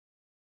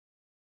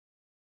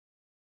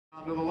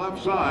To the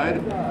left side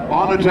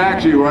on the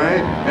taxiway,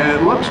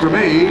 and it looks to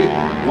me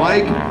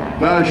like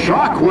the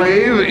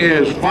Shockwave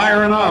is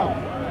firing up.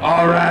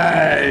 All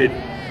right.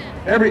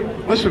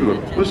 Listen to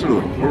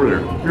them over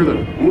there. Hear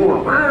the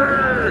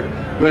roar.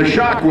 The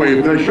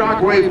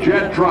Shockwave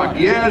jet truck.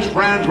 Yes,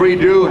 friends, we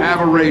do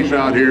have a race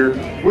out here.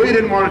 We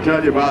didn't want to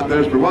tell you about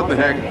this, but what the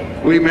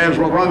heck, we may as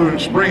well, rather than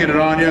springing it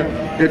on you.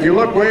 If you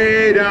look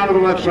way down to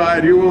the left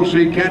side, you will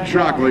see Kent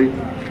Shockley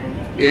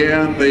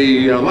in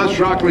the Les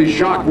Shockley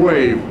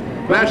Shockwave.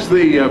 That's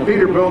the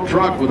Peterbilt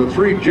truck with the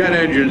 3 jet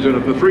engines in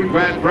it, the 3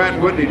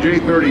 Pratt & Whitney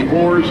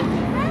J34s,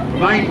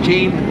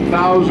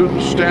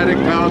 19,000 static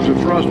pounds of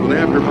thrust with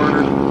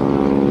afterburner,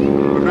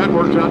 and that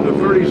works out to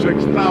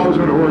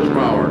 36,000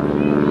 horsepower.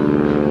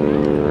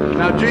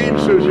 Now, Gene,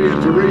 Susie,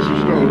 and Teresa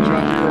Stokes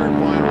out there and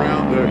flying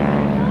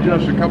around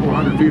just a couple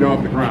hundred feet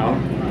off the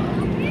ground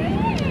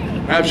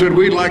have said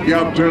we'd like the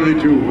opportunity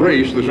to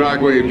race the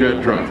Shockwave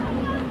jet truck.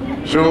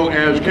 So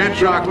as Kent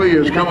Shockley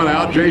is coming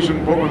out,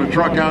 Jason pulling the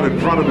truck out in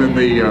front of him,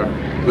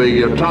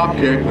 the top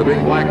kick, the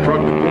big black truck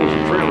that pulls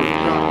the trailer the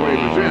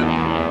Shockwave is in.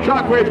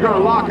 Shockwave's going to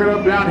lock it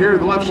up down here to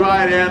the left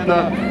side and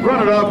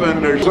run it up,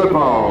 and there's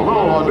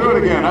I'll do it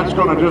again. That's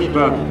going to just,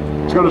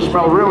 it's going to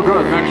smell real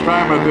good next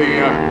time that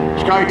the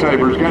Sky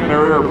Typers get in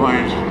their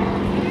airplanes.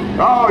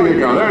 Oh, you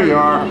go, there you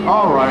are.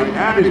 All right,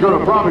 and he's going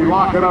to probably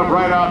lock it up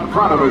right out in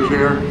front of us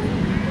here.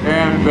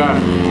 And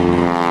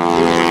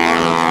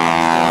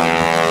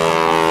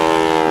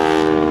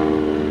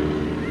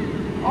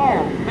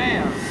oh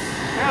man,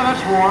 yeah,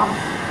 that's warm.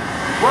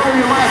 Where were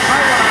you last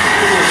night when I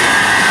needed you?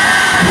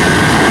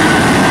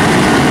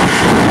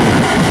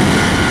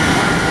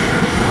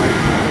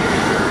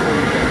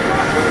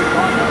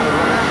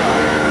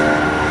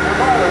 And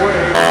by the way,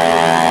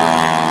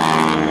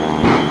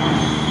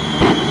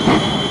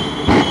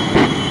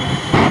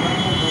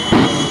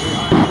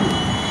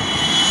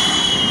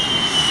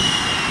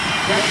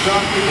 Kent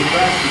Shockley was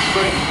back to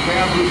Spring,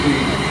 Kansas, the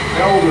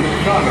eldest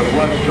son of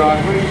Les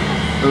Shockley,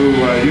 who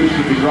used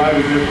to be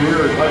driving this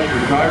here and Les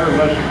retired,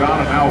 Les and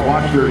Donna now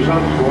watch their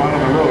sons go out on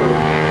the road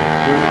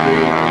with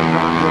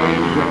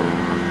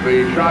the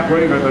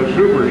Shockwave and the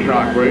Super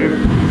Shockwave.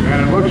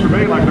 And it looks to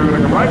me like they're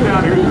going to come right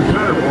down here to the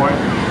center point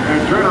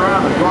and turn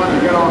around and try to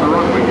get on the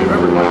runway.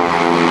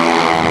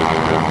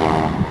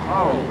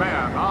 Oh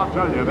man, I'll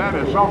tell you, that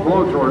is some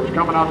blowtorch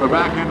coming out the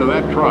back end of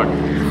that truck.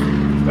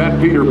 That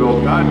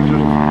Peterbilt guy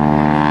just...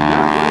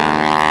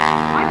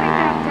 I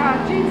think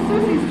that Gene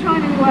Susie's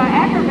trying to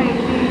aggravate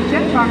the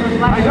jet truckers.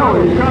 I know,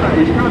 he's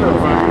kind of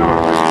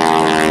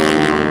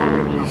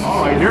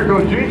all right, here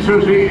goes Gene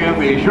Susie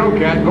and the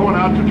Showcat going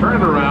out to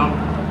turn it around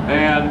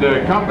and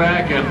come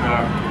back, and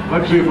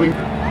let's see if we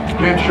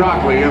can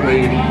Shockley in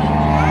the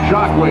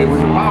Shockwave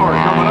with the power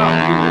coming up.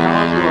 He will come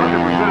up to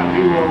 100%.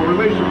 He will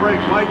release the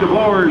brakes, light the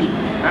blowers,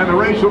 and the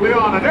race will be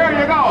on. And there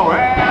you go.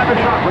 And the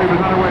Shockwave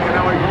is underway. And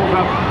now he pulls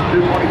up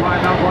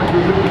 225, now going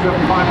through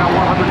 275, now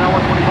 100, now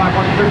 125,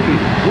 160,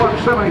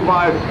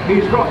 175.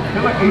 He's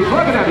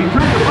looking at it. He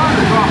turned the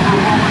runners off for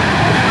a moment.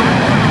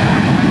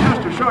 And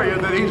just to show you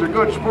that he's a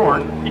good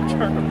sport, he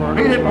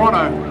didn't want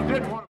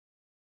to.